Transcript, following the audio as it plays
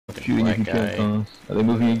shooting if Black you kill guy. Thomas. Are they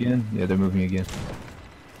moving again? Yeah, they're moving again.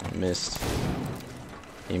 I missed.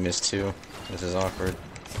 He missed too. This is awkward.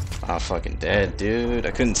 Ah, fucking dead, dude.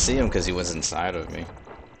 I couldn't see him because he was inside of me.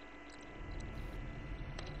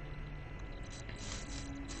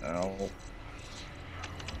 Ow.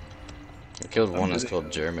 I killed one I'm that's getting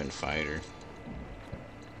called German Fighter.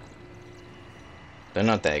 They're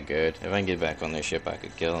not that good. If I can get back on their ship, I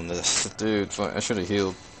could kill them. This dude, fuck, I should have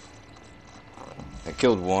healed. I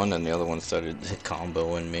killed one, and the other one started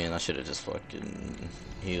comboing me, and I should have just fucking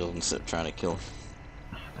healed instead of trying to kill him.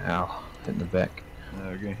 Ow, hit in the back. Yeah,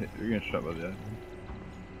 we're getting hit. We're getting shot by the enemy.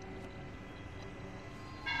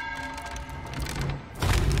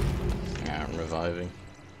 Yeah, I'm reviving.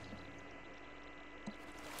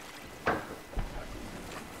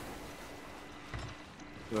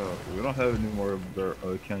 So we don't have any more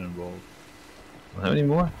cannonballs. How many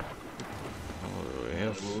more? Oh, we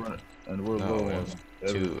have, We're running, and we're no, low we on have 2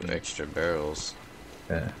 everything. extra barrels.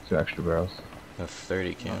 Yeah, 2 extra barrels. We have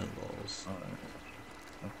 30 cannonballs.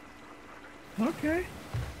 Okay.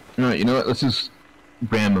 Alright, you know what? Let's just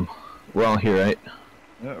ram them. We're all here, right?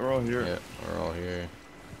 Yeah, we're all here. Yeah, we're all here.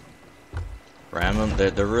 Ram them.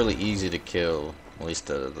 They're really easy to kill. At least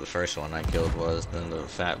the first one I killed was. Then the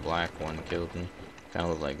fat black one killed me. Kind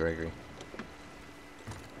of looked like Gregory.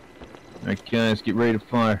 Alright, guys, get ready to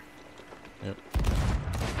fire. Yep.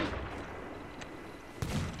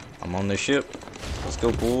 I'm on the ship. Let's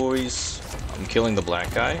go, boys. I'm killing the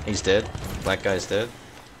black guy. He's dead. Black guy's dead.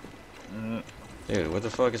 Dude, where the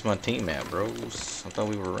fuck is my team at, bros? I thought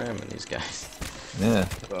we were ramming these guys. Yeah.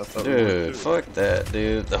 Dude, fuck that,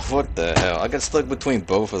 dude. What the hell? I got stuck between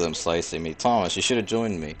both of them slicing me. Thomas, you should have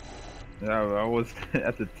joined me. Yeah, I was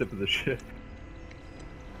at the tip of the ship.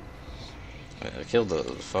 I killed the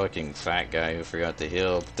fucking fat guy who forgot to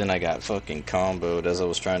heal, but then I got fucking comboed as I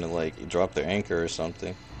was trying to, like, drop their anchor or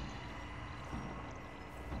something.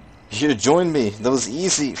 You should have joined me. That was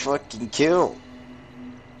easy. Fucking kill.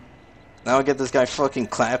 Now I get this guy fucking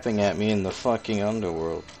clapping at me in the fucking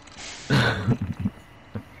underworld.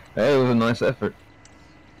 Hey, it was a nice effort.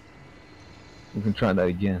 We can try that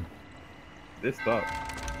again. They stopped.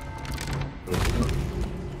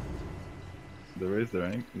 They raised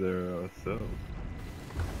their sails.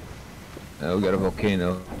 We got a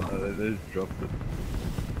volcano. They just dropped it.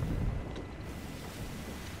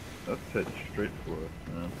 Let's head straight for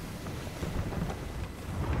it, man.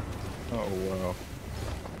 Oh wow.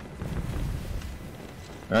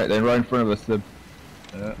 Alright, they're right in front of us. Yeah.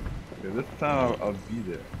 Okay, this time I'll be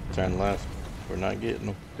there. Turn left. We're not getting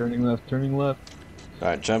them. Turning left, turning left.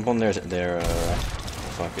 Alright, jump on their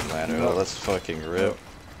fucking ladder. No. Oh, let's fucking rip.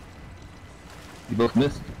 You both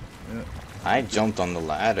missed? Yeah. I jumped on the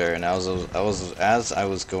ladder and as I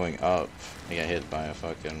was going up, I got hit by a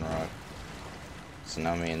fucking rock. So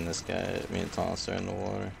now me and Thomas are in the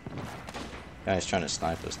water. Guy's trying to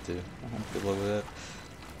snipe us too. Good luck with that.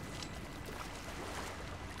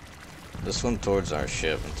 Let's swim towards our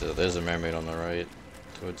ship until there's a mermaid on the right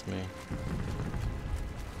towards me.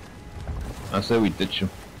 I say we ditch him.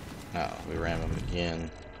 No, we ram them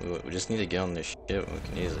again. We just need to get on this ship and we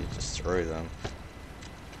can easily destroy them.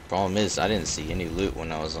 Problem is, I didn't see any loot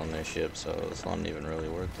when I was on their ship, so it's not even really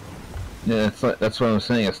worth it. Yeah, that's what I'm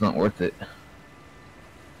saying. It's not worth it.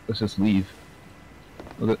 Let's just leave.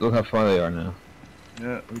 Look how far they are now.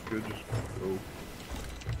 Yeah, we could just go.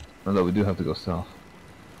 Although we do have to go south.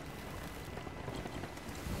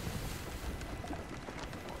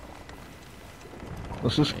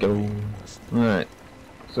 Let's just go. Alright.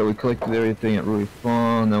 So we collected everything at Ruby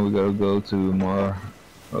Fall. Now we gotta go to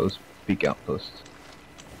Rose Peak Outpost.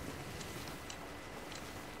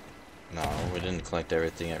 No, we didn't collect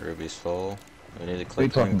everything at Ruby's Fall. We need to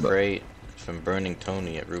collect talking one about? crate from Burning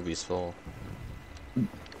Tony at Ruby's Fall.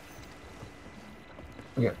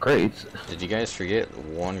 We got crates. Did you guys forget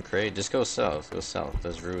one crate? Just go south. Go south.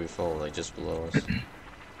 There's Ruby Fall, like just below us.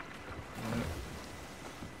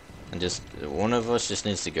 And just one of us just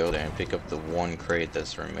needs to go there and pick up the one crate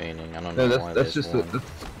that's remaining. I don't know why That's there's just one.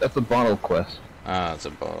 that's a bottle quest. Ah, it's a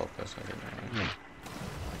bottle. That's okay. I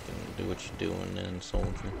can do what you're doing then,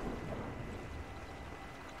 soldier.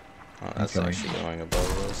 Oh, that's Okay. actually going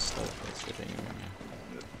above us. That's getting.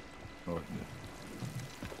 Oh,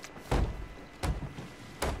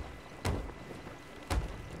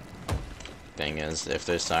 Thing is, if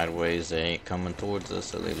they're sideways, they ain't coming towards us,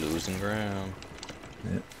 so they losing ground.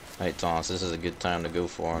 Yep. Hey, Thomas, this is a good time to go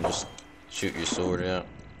for them. Just shoot your sword out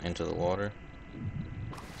into the water,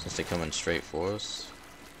 since they're coming straight for us.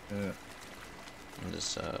 yeah. And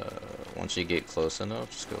just once you get close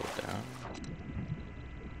enough, just go down.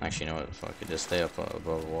 Actually, you know what? Fuck it. Just stay up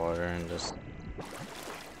above water and just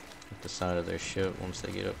the side of their ship once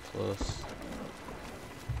they get up close.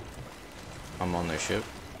 I'm on their ship.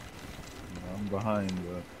 I'm behind,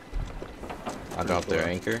 but I dropped their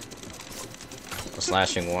anchor.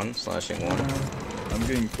 Slashing one, slashing one. I'm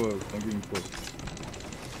getting close. I'm getting close.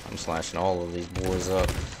 I'm slashing all of these boys up.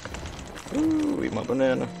 Ooh, eat my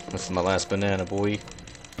banana. This is my last banana, boy.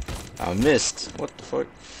 I missed. What the fuck?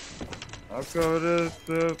 I'll cover this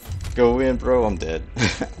up. Go in, bro. I'm dead.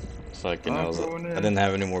 Fucking I'm hell. going in. I didn't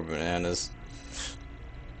have any more bananas.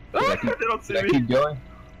 They don't see Did I me. keep going?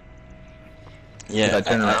 Yeah, Did I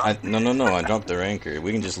turn around? no. I dropped their anchor.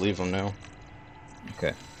 We can just leave them now.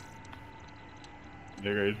 Okay.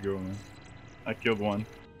 There guys go, man. I killed one.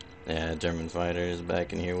 Yeah, German fighter is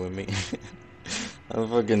back in here with me.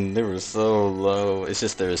 They were so low. It's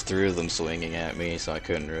just there was 3 of them swinging at me, so I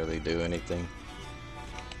couldn't really do anything.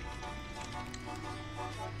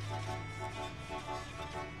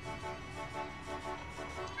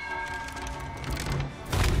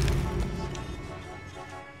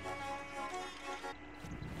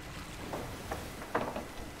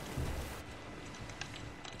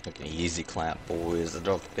 Fucking easy clap, boys. I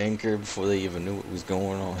dropped the anchor before they even knew what was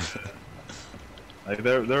going on. Like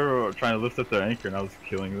they were trying to lift up their anchor, and I was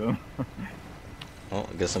killing them. Well,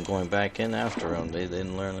 I guess I'm going back in after them. They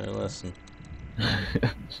didn't learn their lesson.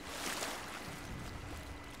 This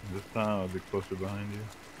time I'll be closer behind you.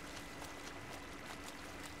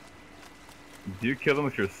 Do you kill them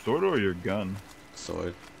with your sword or your gun?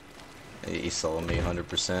 Sword. He saw me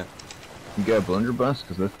 100%. You got a blunderbuss?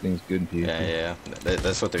 Because that thing's good in PvP. Yeah.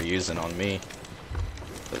 That's what they're using on me.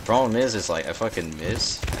 The problem is like I fucking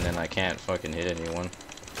miss, and then I can't fucking hit anyone.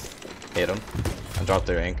 Hit him. I dropped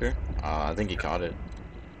their anchor. I think he caught it.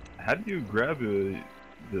 How do you grab the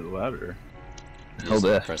ladder? Hold Just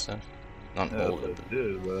F. Press F. Not Yeah, hold it. I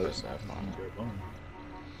did, but Press F on it. grab on.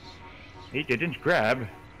 He didn't grab.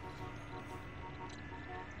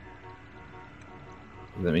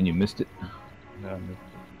 Does that mean you missed it? Yeah, I missed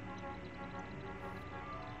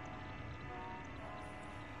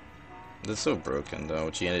it. It's so broken though.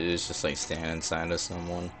 What you gotta do is just like stand inside of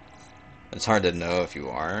someone. It's hard to know if you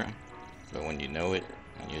are, but when you know it,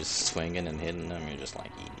 and you're just swinging and hitting them, you're just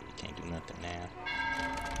like, you can't do nothing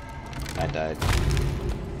now. I died.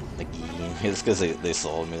 Again. It's because they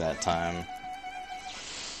sold me that time.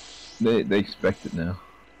 They expect it now.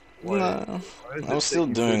 No, Why is I it was still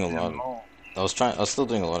taking doing so a lot damn of- long? I was still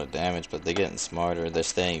doing a lot of damage, but they're getting smarter. They're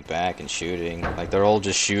staying back and shooting. Like they're all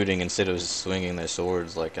just shooting instead of swinging their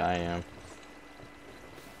swords like I am.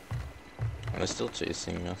 And they're still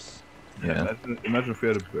chasing us. Yeah. Imagine if we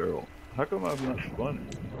had a barrel. How come I'm not spawning?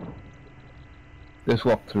 Just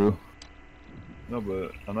walk through. No,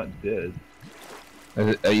 but I'm not dead.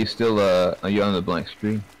 Are you still, are you on the blank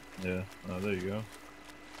screen? Yeah. Oh, there you go.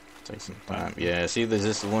 Take some time. Yeah, see, there's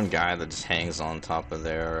this one guy that just hangs on top of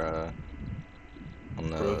their, on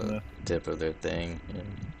Crow's the nest. tip of their thing. Yeah.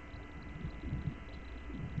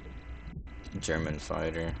 German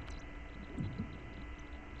fighter.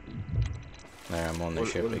 There, I'm on their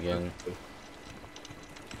ship What is again. this?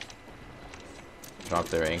 Drop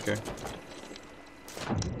their anchor.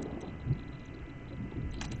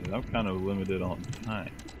 Yeah, I'm kind of limited on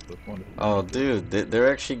time. So if one- Oh, dude,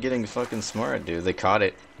 they're actually getting fucking smart, dude. They caught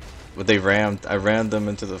it, but I rammed them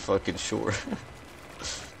into the fucking shore.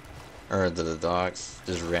 Or to the docks.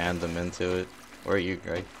 Just rammed them into it. Where are you,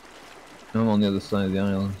 Greg? I'm on the other side of the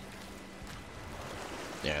island.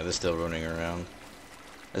 Yeah, they're still running around.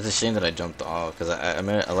 It's a shame that I jumped off, because I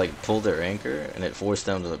like pulled their anchor, and it forced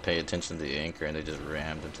them to pay attention to the anchor, and they just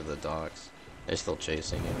rammed into the docks. They're still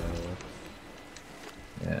chasing it anyway.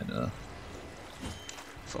 Yeah, no.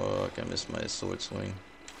 Fuck, I missed my sword swing.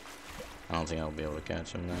 I don't think I'll be able to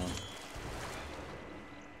catch him now.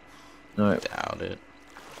 Alright. Doubt it.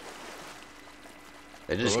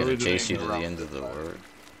 They're just what are gonna we chase you doing to the around end of the world,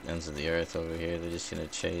 ends of the earth over here. They're just gonna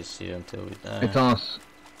chase you until we die. Hey, Thomas.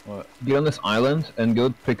 What? Get on this island and go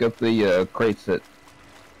pick up the crates that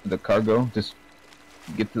the cargo. Just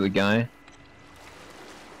get to the guy,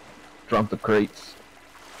 drop the crates,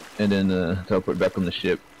 and then teleport back on the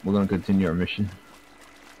ship. We're gonna continue our mission.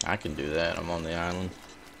 I can do that. I'm on the island.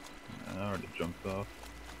 I already jumped off.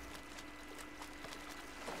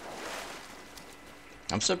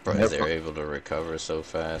 I'm surprised Yep. they were able to recover so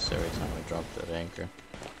fast every time I dropped that anchor.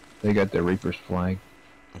 They got the Reaper's flag.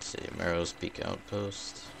 Let's see, Merrow's Peak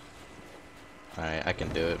Outpost. Alright, I can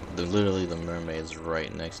do it. Literally the mermaid's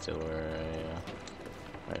right next to where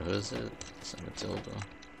I, wait, who is it? It's Matilda.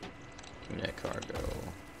 Give me that cargo.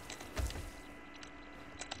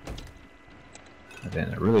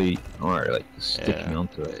 Man, they really are like sticking Yeah.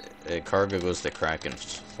 onto it. Cargo goes to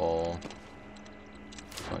Kraken's Fall.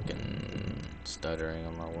 Fucking stuttering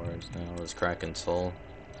on my words now. It's Kraken Soul.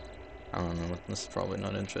 I don't know. This is probably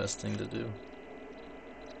not interesting to do.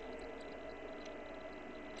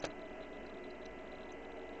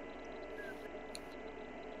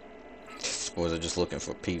 These boys are just looking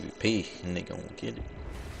for PvP, and they gonna get it.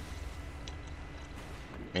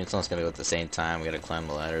 I mean, it's not gonna go at the same time. We gotta climb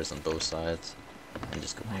the ladders on both sides and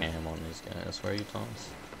just go ham on these guys. Where are you, Thomas?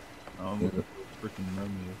 Freaking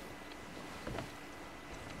remedy.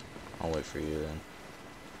 I'll wait for you then.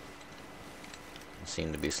 You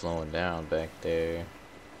seem to be slowing down back there.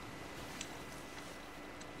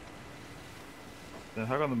 Then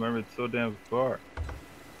how come the mermaid's so damn far?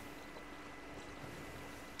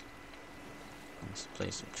 Let's play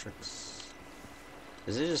some tricks.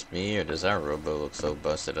 Is it just me, or does that robo look so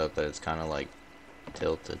busted up that it's kind of like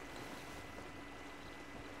tilted?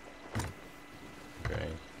 Okay.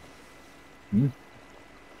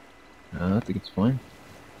 I think it's fine.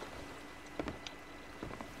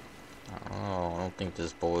 Oh, I don't think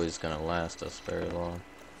this boy's gonna last us very long.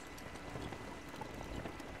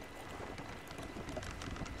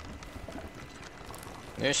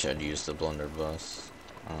 Maybe I should use the blunderbuss.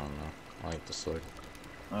 I don't know. I like the sword.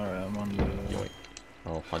 Alright, I'm on the... Yoink.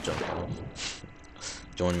 Oh, I jumped off.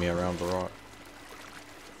 Join me around the rock.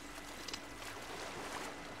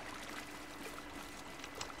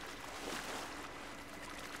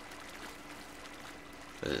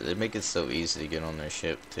 They make it so easy to get on their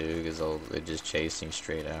ship too, because they're just chasing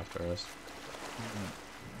straight after us.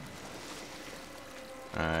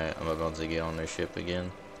 Alright, I'm about to get on their ship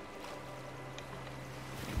again.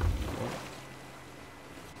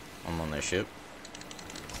 I'm on their ship.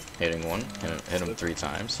 Hitting one. Hit him 3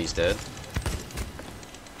 times. He's dead.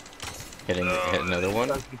 Hit another one.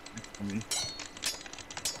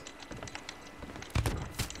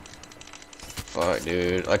 Fuck,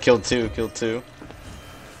 dude. I killed 2. Killed 2.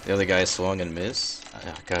 The other guy swung and missed.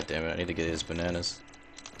 Oh, God damn it. I need to get his bananas.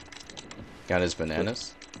 Got his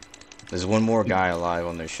bananas. There's one more guy alive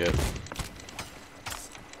on their ship.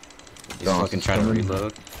 He's fucking trying to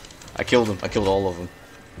reload. I killed him. I killed all of them.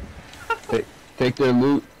 Take their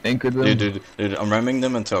loot, anchor them. Dude, I'm ramming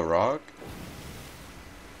them into a rock.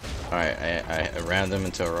 Alright, I ran them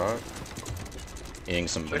into a rock. Eating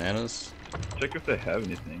some bananas. Check if they have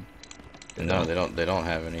anything. No, they don't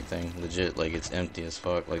have anything. Legit, like, it's empty as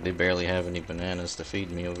fuck. Like, they barely have any bananas to feed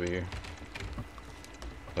me over here.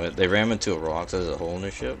 But they ram into a rock, so there's a hole in their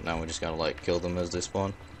ship. Now we just gotta, like, kill them as they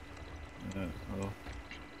spawn. Yeah, well.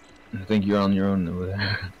 I think you're on your own over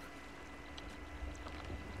there.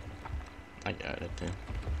 I got it, dude.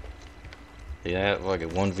 Yeah, like a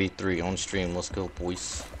 1v3 on stream. Let's go,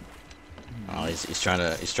 boys. Oh, he's trying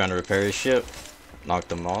to repair his ship.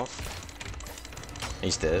 Knocked him off.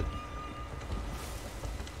 He's dead.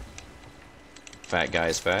 Fat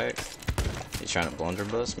guy's back. He's trying to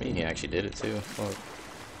blunderbuss me. He actually did it too. Fuck.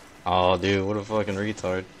 Oh, dude, what a fucking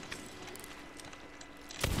retard.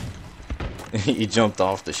 He jumped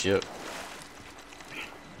off the ship.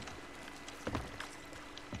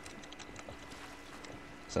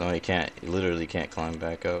 So now he literally can't climb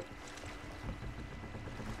back up.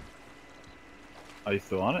 Are you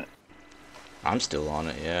still on it? I'm still on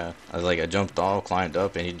it, yeah. I jumped off, climbed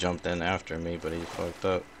up, and he jumped in after me, but he fucked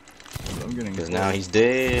up. I'm getting Because now he's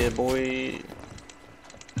dead, boy.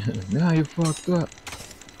 Now you fucked up.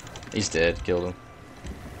 He's dead, killed him.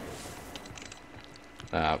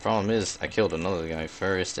 Problem is, I killed another guy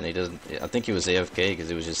first, and he doesn't. I think he was AFK because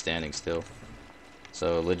he was just standing still.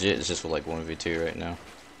 So legit, it's just for like 1v2 right now.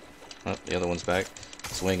 Oh, the other one's back.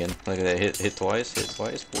 Swinging. Look at that. Hit twice. Hit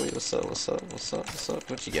twice. Boy, what's up? What's up? What's up? What's up?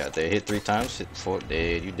 What you got there? Hit 3 times. Hit 4.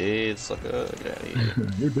 Dead. You dead, sucker. Get out of here.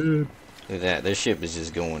 You're dead. Look at that. Their ship is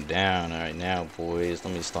just going down right now, boys.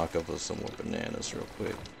 Let me stock up with some more bananas real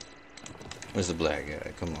quick. Where's the black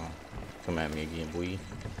guy? Come on. Come at me again, boy.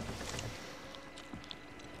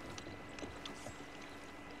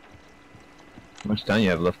 How much time you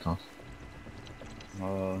have left, Tom?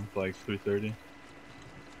 It's like 3:30.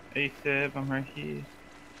 Hey Seb, I'm right here.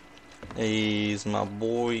 Hey, he's my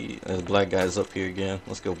boy. The black guy's up here again.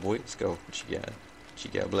 Let's go, boy. Let's go. What you got? What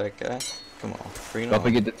you got, black guy? Come on. Bring it Don't on.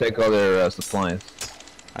 forget to take all their supplies.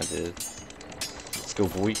 I did. Let's go,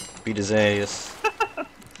 boy. Beat his ass.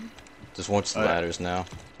 Just watch the ladders now.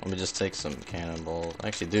 Let me just take some cannonballs.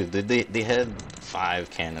 Actually, dude, they had 5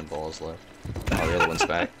 cannonballs left. Oh, the other one's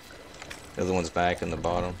back. The other one's back in the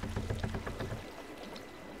bottom.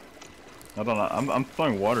 I don't know. I'm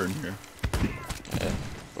throwing water in here. Yeah.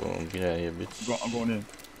 Boom. Get out of here, bitch. I'm going in.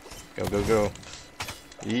 Go, go, go.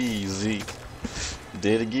 Easy.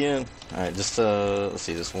 Did again. Alright, just, let's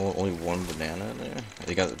see, there's only one banana in there.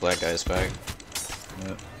 You got the black guy's back.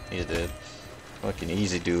 Yeah. He's dead. Fucking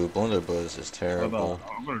easy, dude. Blunderbuss is terrible.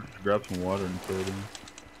 I'm gonna just grab some water and put it in.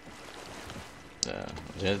 Yeah.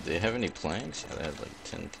 Did they have any planks? Yeah, they had like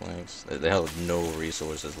 10 planks. They had no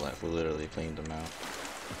resources left. We literally cleaned them out.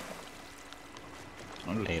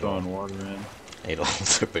 I'm just Ate throwing all. water in. Ate all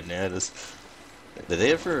their bananas. Did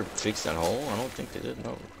they ever fix that hole? I don't think they did.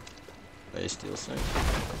 No. They still sink.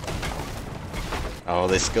 Oh,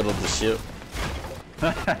 they scuttled the ship.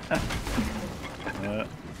 Yeah.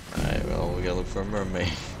 Alright, well, we gotta look for a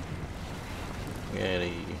mermaid.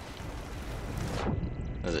 There's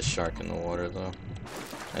a shark in the water, though.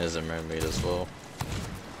 There's a mermaid as well.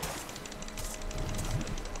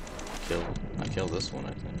 I killed this one,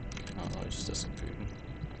 I think. Oh, no, it just disappeared.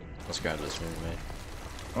 Let's grab this mermaid.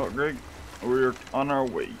 Oh, Greg, we're on our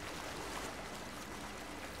way.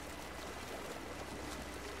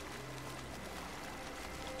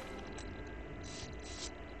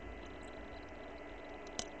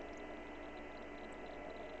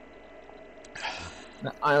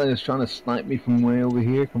 The island is trying to snipe me from way over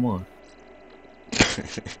here. Come on.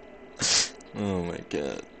 Oh my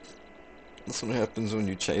god. That's what happens when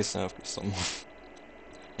you chase after someone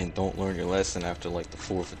and don't learn your lesson after like the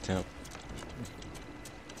 4th attempt.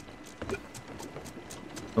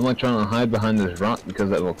 I'm like trying to hide behind this rock because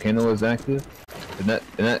that volcano is active. And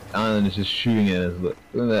that island is just shooting at us. Look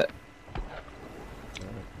at that.